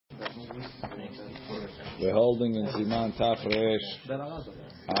We're holding in Siman Tafresh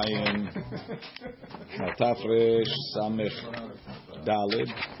Ayin Tafresh Samech Dalid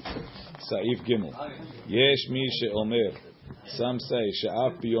Saif Gimel. Yesh mi she'omer. Some say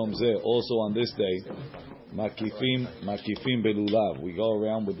she'af biyom zeh. Also on this day, makifim belulav. We go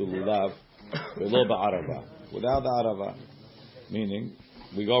around with the lulav, velo ba'arava, without the arava. Meaning,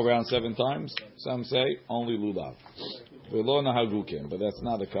 we go around 7 times. Some say only lulav. Velo nahagukim, but that's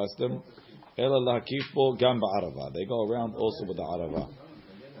not a custom. Ela lahakif bo gam ba'arava. They go around also with the arava.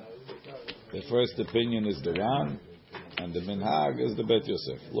 The first opinion is the Ran, and the minhag is the Bet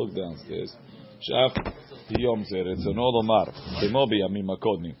Yosef. Look downstairs. Shaf biyom zeh. It's an olomar. Demo biyamim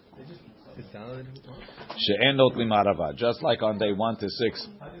hakodnim. She'en notlim arava. Just like on day 1 to 6,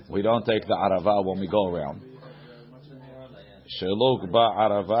 we don't take the arava when we go around. She'lo ba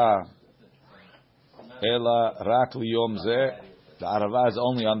arava ela rak liyom zeh. The arava is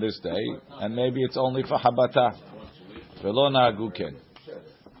only on this day, and maybe it's only for habata. Velo nahagu ken.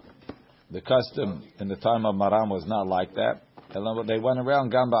 The custom in the time of Maram was not like that. They went around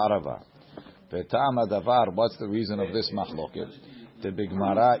Gamba Arava. Ve'tam adavar. What's the reason of this machloket? The big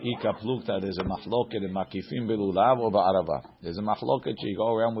Mara ika plukta. There's a machloket in makifim belulav or ba'arava. There's a machloket you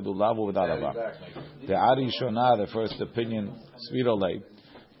go around with ulav or with arava. The Ari Shona, the first opinion, Svirolei,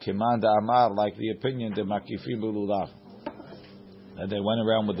 Kiman da Amar, like the opinion the makifim belulav, and they went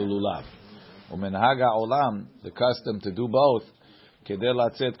around with the lulav. Umenhaga olam, the custom to do both. To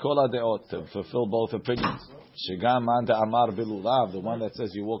fulfill both opinions. Shigam man da amar bilulav, the one that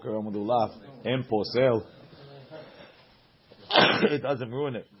says you walk around with lulav, in posel, it doesn't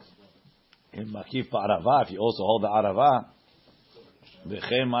ruin it. In makif ba'arava, if you also hold the arava,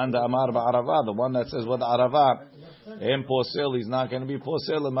 v'chem man da amar ba'arava, the one that says with the arava, in posel, he's not going to be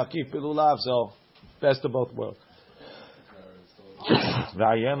posel in makif bilulav. So best of both worlds.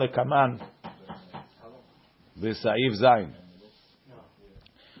 V'ayen lekaman v'saif zayin.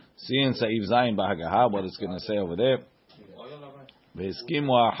 See in Saif Zayin Bahagaha what it's going to say over there. Ve'eskimu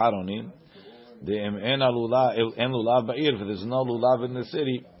ha'acharonim de'em en lulav ba'ir. If there's no lulav in the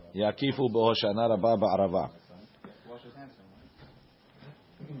city, yakifu b'hoshana rabba ba'arava.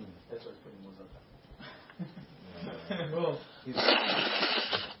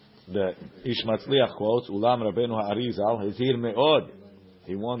 The Ish Matzliach quotes, Ulam Rabbeinu Ha'arizal, Hizir me'od.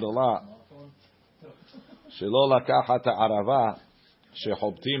 He warned a lot. Shelo lakachat ha'arava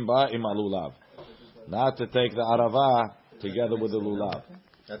shehobtim ba im alulav. Not to take the arava together with the lulav.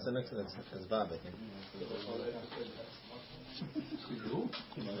 That's the next. That's Vav, I think.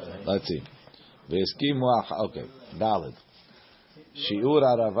 Let's see. Okay, Dalid. Shiur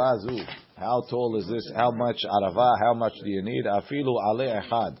arava zu. How tall is this? How much arava? How much do you need? Afilu ale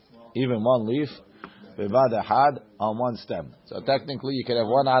echad. Even one leaf. Bebad echad on one stem. So technically, you can have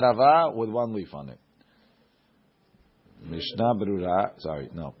one arava with one leaf on it. Mishnah Berura, sorry,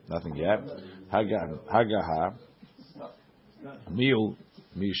 no, nothing yet. Hagaha, Miu,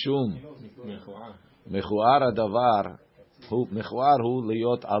 Mishum, Mechuar Adavar, Mechuar Hu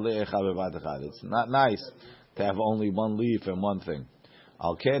Liot Ale Echa Bevad Echad. It's not nice to have only one leaf and one thing.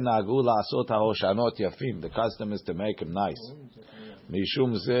 Al Ken Nagu La'asot HaHoshanot Yafim. The custom is to make them nice.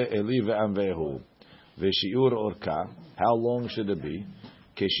 Mishum Ze Eli Ve'am Ve'hu. Ve'shiur Orka. How long should it be?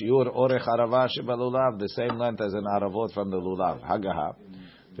 Keshiur orech arava shebalulav, the same length as an aravot from the lulav. Hagaha,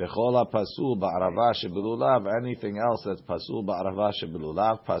 v'chola pasul ba'arava shebelulav. Anything else that's pasul ba'arava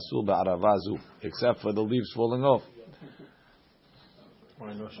shebelulav, pasul ba'arava zu, except for the leaves falling off.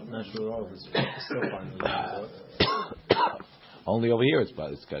 Only over here it's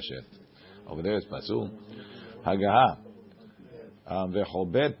kasher. Over there it's pasul. Hagaha,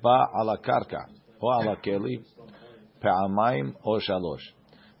 v'chobet ba ala karka o ala keli pe'amayim o shalosh.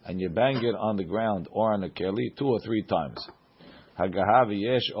 And you bang it on the ground or on a keli 2 or 3 times. Hagaha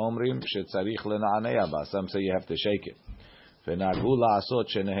v'yesh omrim shetzarich lena'anei ba. Some say you have to shake it. V'nagu la'asot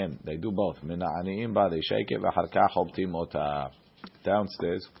shenehem. They do both. Mina'aniim ba, they shake it. V'harka chobtim ota.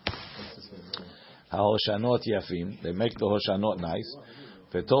 Downstairs. Ha'hoshanot yafim. They make the hoshanot nice.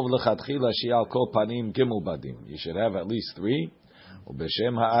 V'tov lechatchila shi'al kol panim gimel badim. You should have at least 3.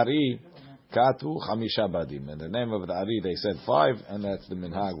 U'b'shem ha'ari Katu Chamisha Badim. In the name of the Ari, they said 5, and that's the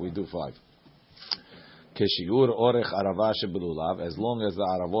minhag. We do 5. Keshiur orech arava shebelulav. As long as the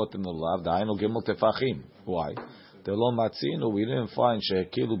aravot in the lulav, da'inu gimel tefachim. Why? The lo matzinu. We didn't find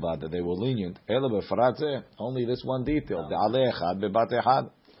shehekilu bad that they were lenient. Ela befaratze. Only this one detail. The alei echad bebat echad.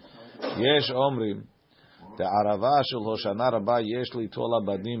 Yesh omrim. The arava shel hoshana rabba yesh li tola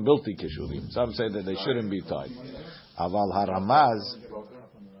badim bilti keshurim. Some say that they shouldn't be tied. Aval haramaz.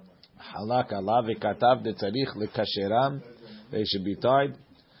 Halak Allah v'katav de tzarich lekasheram. They should be tied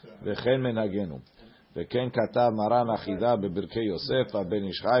וכן מנהגנו. וכן כתב מרן אחידה בברכי יוסף, הבן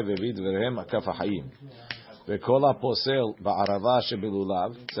איש חי והביא דבריהם כף החיים. וכל הפוסל בערבה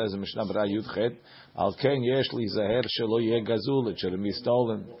שבלולב, זה משנה ברא י"ח, על כן יש להיזהר שלא יהיה גזול, it shouldn't be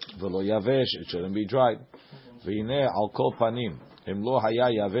stolen, ולא יבש, it shouldn't be dried. והנה על כל פנים, אם לא היה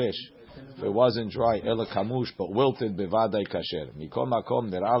יבש, if it wasn't dry, אלא כמוש, but wilted בוודאי כשר. מכל מקום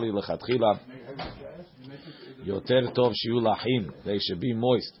נראה לי לכתחילה יותר טוב שיהיו לחים, they should be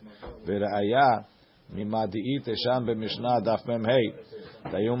moist. וראיה, ממדעית שם במשנה דף מ"ה,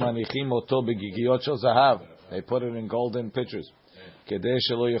 היו מניחים אותו בגיגיות של זהב, they put it in golden pitchers, כדי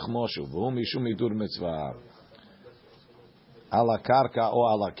שלא יחמושו, והוא משום הידור מצווה. על הקרקע או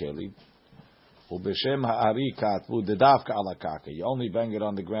על הכלי, ובשם הארי כתבו דווקא על הקרקע, you only bang it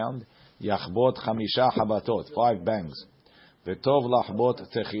on the ground, יחבוט 5 חבטות, 5 bangs. וטוב לחבוט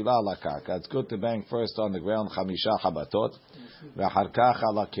תחילה על הקרקע, it's good to bang first on the ground 5 חבטות, ואחר כך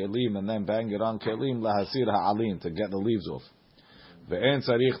על הכלים, and then bang it on כלים להסיר העלים, to get the leaves off. ואין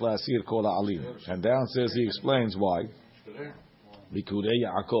צריך להסיר כל העלים. And downstairs he explains why. ביקורי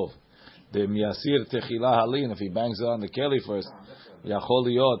יעקב. אם יסיר תחילה העלים, if he bangs it on the כלי first, יכול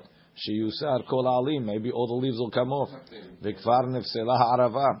להיות שיוסר כל העלים, maybe all the leaves will come off. וכבר נפסלה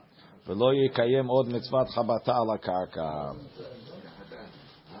הערבה, ולא יקיים עוד מצוות חבטה על הקרקע.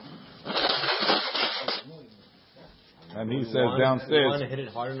 And he says downstairs,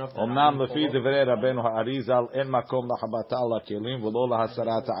 אמנם לפי דברי רבנו האריזל, אין מקום לחבטה על הכלים ולא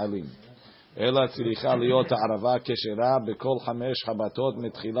להסרת העלים. אלא צריכה להיות הערבה כשרה בכל 5 חבטות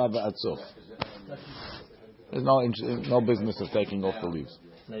מתחילה ועד סוף. There's no business of taking off the leaves.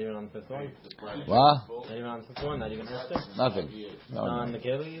 Not even on the 5th one? What? Not even on the 5th one? Not even after? Nothing. Not on the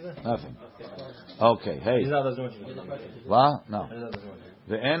Keli either? Nothing. Okay, hey. What? No.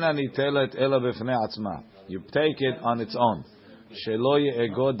 ואין הניטלת אלא בפני עצמה. You take it on its own. שלא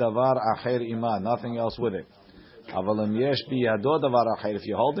יאגוד דבר אחר עמה. Nothing else with it. אבל אם יש בידו דבר אחר, if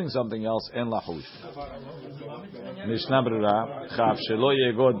you're holding something else, אין לחוש. משנה ברירה, חף שלא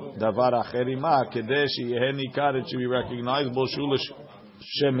יאגוד דבר אחר עמה, כדי שיהיה ניכר, it should be recognizable, שהוא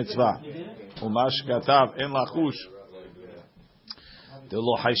לשם מצווה. ומה שכתב, אין לחוש.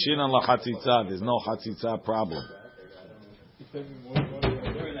 דלא חיישינן לחציצה, there's no חציצה problem.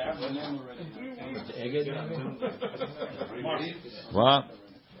 What?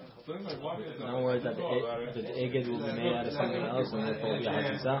 No worries that the egg will be made out of something else and therefore be a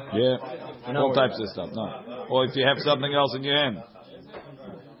hatzitza? Yeah, all types of stuff. No. Or if you have something else in your hand.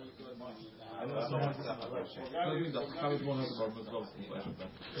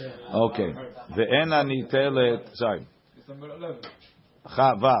 Okay. ואין הניטלת, sorry.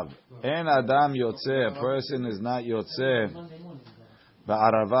 vav. אין אדם יוצא, a person is not יוצא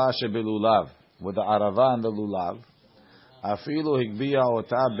בערבה שבלולב. With the arava and the lulav. אפילו הגביע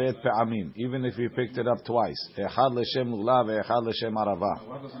אותה בית פעמים, even if he picked it up twice, אחד לשם לולב ואחד לשם ערבה.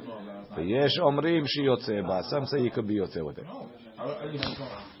 ויש אומרים שיוצא בה, some say you could be יוצא with it.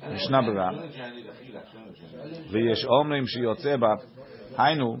 משנה ברירה. ויש אומרים שיוצא בה,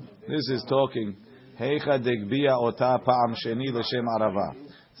 היינו, this is talking, היכא דגביע אותה פעם שני לשם ערבה.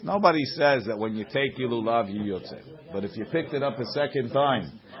 Nobody says that when you take your lulav you יוצא. But if you picked it up a second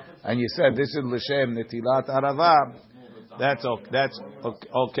time, and you said this is l'shem netilat arava, that's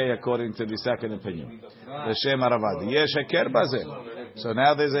okay according to the second opinion. L'shem arava. Yesh heker bazeh. So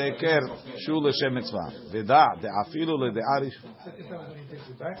now there's a heker shu l'shem mitzvah. V'da de'afilu le'de'arish.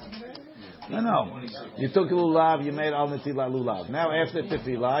 No. You took lulav, you made al netilat lulav. Now after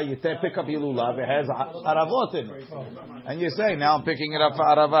tefillah, you pick up your lulav. It has aravot in it, and you say, now I'm picking it up for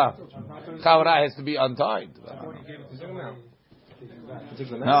arava. Chaura has to be untied.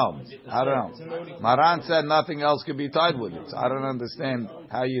 No, I don't know. Maran said nothing else could be tied with it. So I don't understand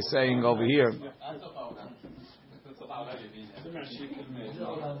how you're saying over here.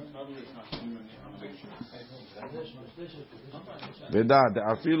 Vedad,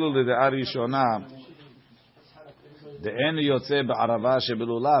 afilu le'de'ari shona, de'enu yotze ba'arava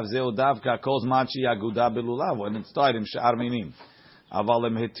shebelulav, zeu davka kol zman she'yaguda belulav, when it's tied in she'ar minim. Aval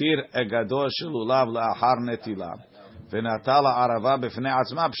em hetir egador shelulav la'achar netilah. He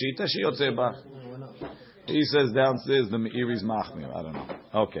says downstairs the Meiri's machmir. I don't know.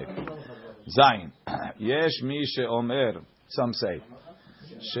 Okay. Zayin. Yesh mi she'omer. Some say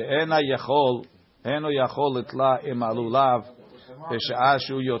she'ena yachol eno yachol itla im alulav b'she'ah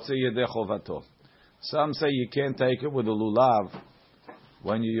shu yotze yedei chovato. Some say you can't take it with the lulav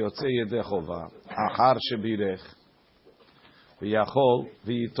when you yotze yedei chova. Achar shebirech v'yachol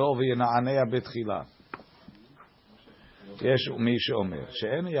v'yitol v'yena'anea betchila. יש מי שאומר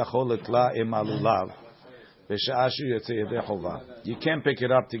שאין יכול לתלה עם הלולב You can't pick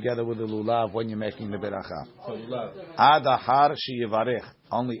it up together with the lulav when you're making the beracha. Ad ahar sheyivarech.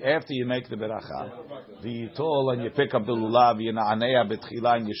 Only after you make the beracha. V'yitol, and you pick up the lulav, yina'anea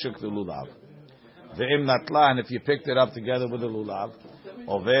betchila, and you shook the lulav. Ve'im natla, and if you picked it up together with the lulav,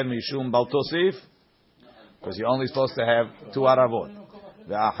 over mishum bal tosif, because you're only supposed to have 2 aravot.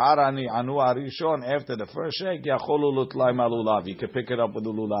 Ve'ahar ani anu arishon, after the first shake, yacholu lutlai malulav. You can pick it up with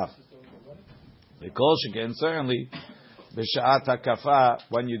the lulav. Because again, certainly, b'sha'at hakafa,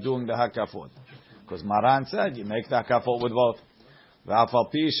 when you're doing the hakafot. Because Maran said, you make the hakafot with both.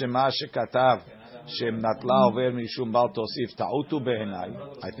 Ve'afal pi shema shekatav, shem natla over mishum bal tosif, ta'utu be'enai.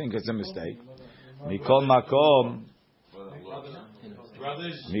 I think it's a mistake. Mikol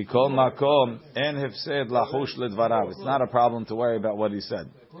makom, en hefsed lachush ledvarav. It's not a problem to worry about what he said.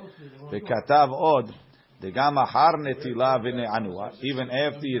 Ve'katav od, degam ahar netila v'ne'anua. Even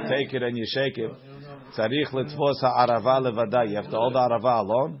after you take it and you shake it, tzarich letfos ha'arava levada. You have to hold the arava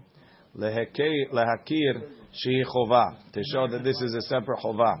alone. Lehakir shehi chova, to show that this is a separate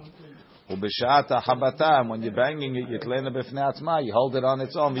chova. Ubeshat ha'habata, when you're banging it, yitlena b'fnei atzma, you hold it on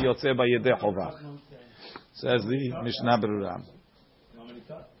its own, v'yotzeh b'yedei chova. Says the Mishnah Berurah.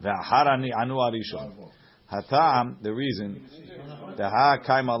 Ve'aharani anu arishon. Hatam, the reason, deha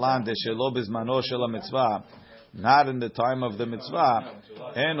kaimalan de shelo bizmano shel mitzvah, not in the time of the mitzvah,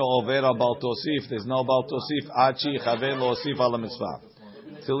 en over bal tosif. There's no bal tosif achi chaver lo osif al mitzvah.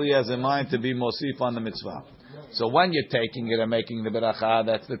 Till he has in mind to be mosif on the mitzvah. So when you're taking it and making the beracha,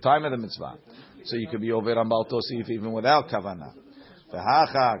 that's the time of the mitzvah. So you could be over on bal tosif even without kavanah.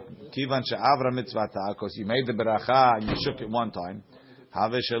 V'hacha kivan she'avra mitzvata, because you made the beracha and you shook it one time.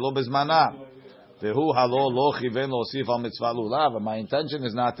 Have shelo bizmana. Vehu halo lo chiven lo osif al mitzvah lulav. My intention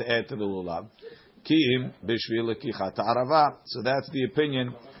is not to add to the lulav. Ki'im b'shvil lekichat ha'arava. So that's the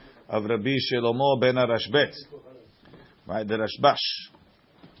opinion of Rabbi Shlomo ben Rashbet, right? The Rashbash.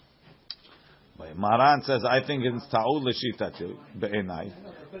 Maran says, I think it's ta'ud l'shitatu be'enai.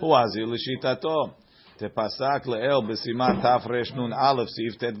 Hu azil l'shitato. Tepasak le'el b'siman taf resh nun aleph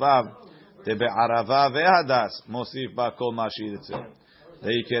sif tedvav. Tebe'arava ve'hadas mosif ba kol ma shiritze.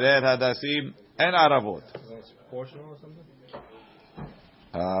 Le'ikeret hadasim en aravot. Proportional or something?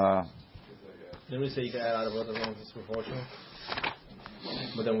 Didn't we say you can add aravot as long as it's proportional?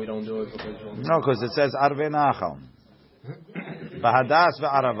 But then we don't do it because no, because it says arve nachal. B'hadas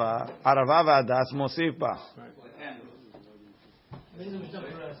ve'arava, arava ve'hadas mosif ba.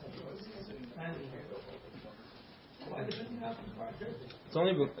 It's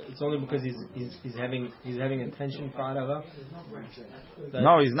only because he's having attention for arava.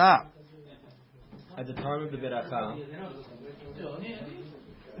 No, he's not. At the time of the beracha,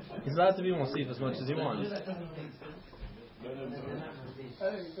 he's allowed to be mosif as much as he wants.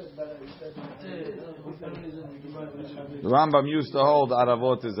 The Rambam used to hold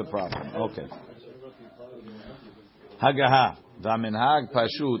aravot is a problem. Okay. Hagaha, the minhag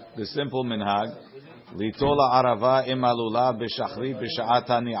pashut, the simple minhag, litola arava imalula b'shachri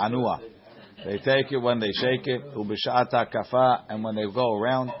b'sha'ata ni'anua. They take it when they shake it, u'b'sha'ata kafa, and when they go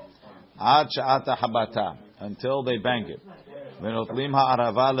around, ad sha'ata habata, until they bang it. V'notlim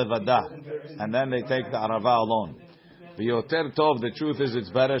ha'arava levada, and then they take the arava alone. V'yoter tov, the truth is it's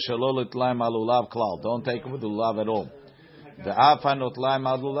better shelo litlaim alulav klal. Don't take it with the lulav at all. The afa notlaim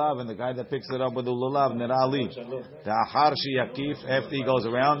alulav, and the guy that picks it up with the lulav nerali. The ahar sheyakif, after he goes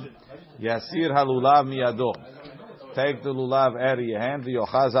around, yasir halulav miyado. Take the lulav out of your hand.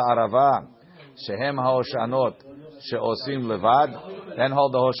 V'yochaza arava shehem haoshanot sheosim levad. Then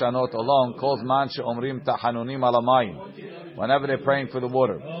hold the hoshanot alone. Kol man sheomrim tahanunim alamayim. Whenever they're praying for the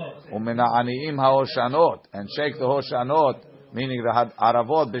water. Umina'aniim haoshanot, and shake the hoshanot, meaning the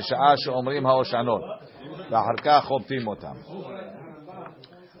aravot b'sha'ah she'omrim haoshanot. V'achar kach chobtim otam.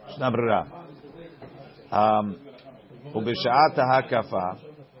 Shna brera. U'b'sha'at ha'akafa,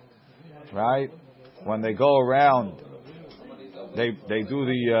 right? When they go around, they do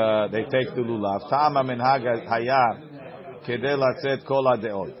the they take the lulav. Ta'ama minhag hayah kedei latzet kol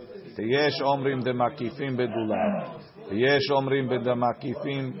hadeot. Teyesh omrim demakifim bedulav. יש אומרים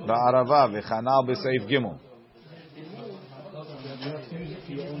בדמקיפים בערבה וחנל בסעיף גימל.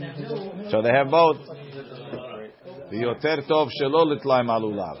 So they have both. ויותר טוב שלא לתליים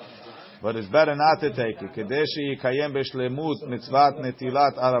עלוליו. But it's better not to take it. כדי שיקיים בשלמות מצוות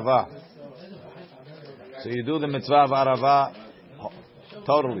נטילת ערבה. So you do the mitzvah of ערבה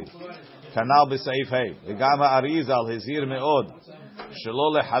totally. כנל בסעיף ה'. וגם האריזל הזהיר מאוד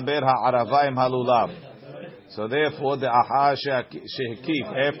שלא לחבר הערבה עם הלולב. So therefore, the aha shehekif,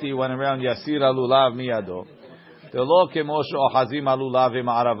 after he went around yasir alulav miyado, the lo kemosho ohazim alulav im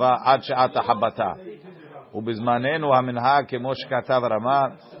arava ad she'at habata. ובזמננו המנהג כמו שכתב רמה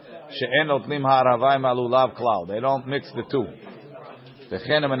שאין נוטלים הערבה עם הלולב כלל. They don't mix the two.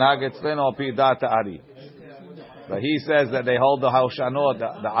 וכן המנהג אצלנו על פי דעת הארי. But he says that they hold the haushanot,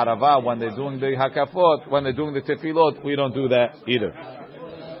 the arava, when they're doing the hakafot, when they're doing the tefillot, we don't do that either.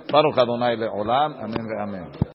 Baruch Adonai le'olam, amen ve'amen.